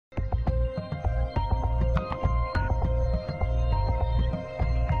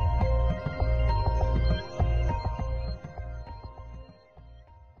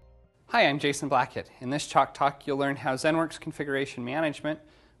Hi, I'm Jason Blackett. In this ChalkTalk, you'll learn how ZENworks configuration management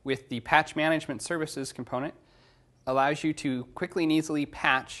with the patch management services component allows you to quickly and easily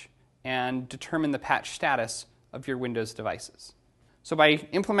patch and determine the patch status of your Windows devices. So by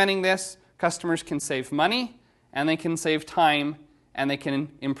implementing this, customers can save money, and they can save time, and they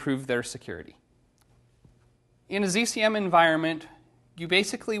can improve their security. In a ZCM environment, you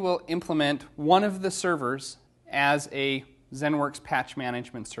basically will implement one of the servers as a ZENworks patch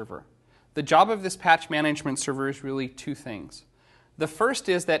management server. The job of this patch management server is really two things. The first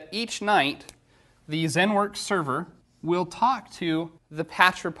is that each night, the ZENworks server will talk to the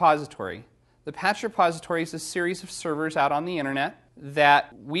patch repository. The patch repository is a series of servers out on the internet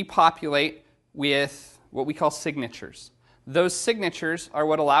that we populate with what we call signatures. Those signatures are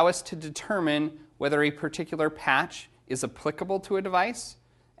what allow us to determine whether a particular patch is applicable to a device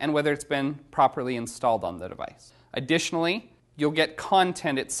and whether it's been properly installed on the device. Additionally, you'll get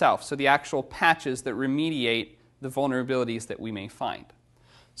content itself, so the actual patches that remediate the vulnerabilities that we may find.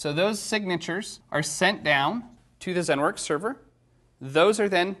 So those signatures are sent down to the ZENworks server. Those are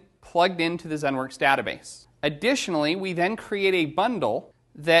then plugged into the ZENworks database. Additionally, we then create a bundle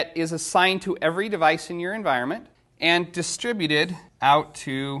that is assigned to every device in your environment and distributed out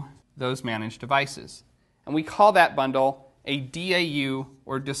to those managed devices. And we call that bundle a DAU,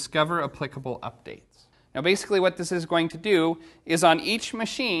 or Discover Applicable Updates. Now basically what this is going to do is on each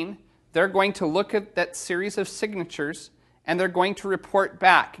machine, they're going to look at that series of signatures and they're going to report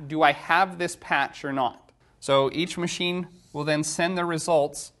back, do I have this patch or not? So each machine will then send the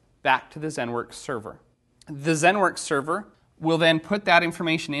results back to the ZENworks server. The ZENworks server will then put that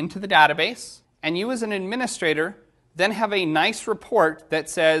information into the database, and you as an administrator then have a nice report that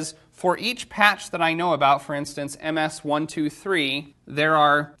says, for each patch that I know about, for instance, MS123, there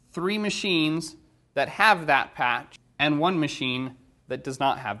are 3 machines that have that patch and 1 machine that does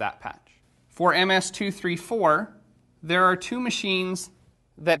not have that patch. For MS234, there are 2 machines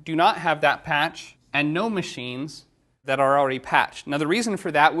that do not have that patch and no machines that are already patched. Now the reason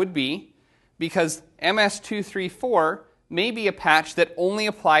for that would be because MS234 may be a patch that only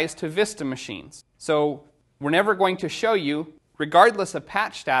applies to Vista machines. So we're never going to show you, regardless of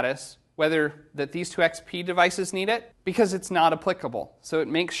patch status, whether that these 2 XP devices need it, because it's not applicable. So it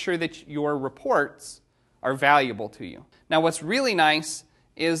makes sure that your reports are valuable to you. Now what's really nice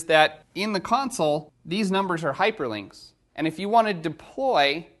is that in the console, these numbers are hyperlinks. And if you want to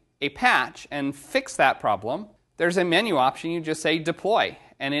deploy a patch and fix that problem, there's a menu option. You just say deploy,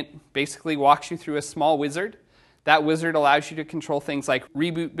 and it basically walks you through a small wizard. That wizard allows you to control things like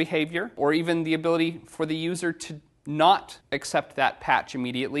reboot behavior, or even the ability for the user to not accept that patch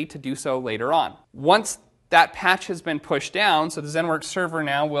immediately, to do so later on. Once that patch has been pushed down, so the ZENworks server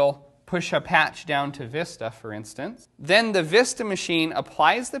now will push a patch down to Vista, for instance, then the Vista machine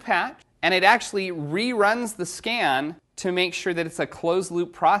applies the patch, and it actually reruns the scan to make sure that it's a closed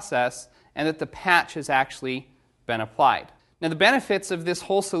loop process and that the patch has actually been applied. Now the benefits of this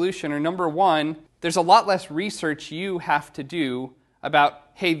whole solution are, number one, there's a lot less research you have to do about,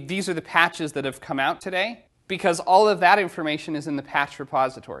 hey, these are the patches that have come out today, because all of that information is in the patch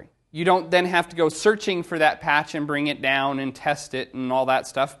repository. You don't then have to go searching for that patch and bring it down and test it and all that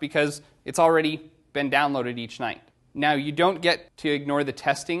stuff, because it's already been downloaded each night. Now you don't get to ignore the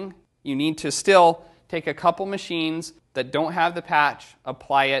testing. You need to still take a couple machines that don't have the patch,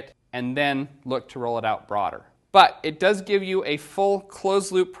 apply it, and then look to roll it out broader. But it does give you a full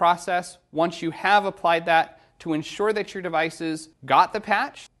closed loop process once you have applied that to ensure that your devices got the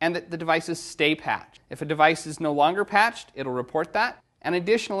patch and that the devices stay patched. If a device is no longer patched, it'll report that. And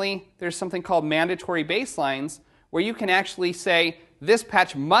additionally, there's something called mandatory baselines where you can actually say this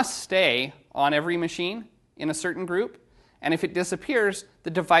patch must stay on every machine in a certain group, and if it disappears, the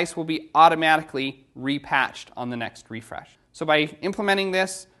device will be automatically repatched on the next refresh. So by implementing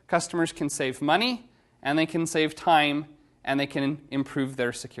this, customers can save money, and they can save time, and they can improve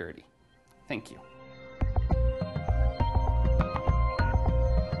their security. Thank you.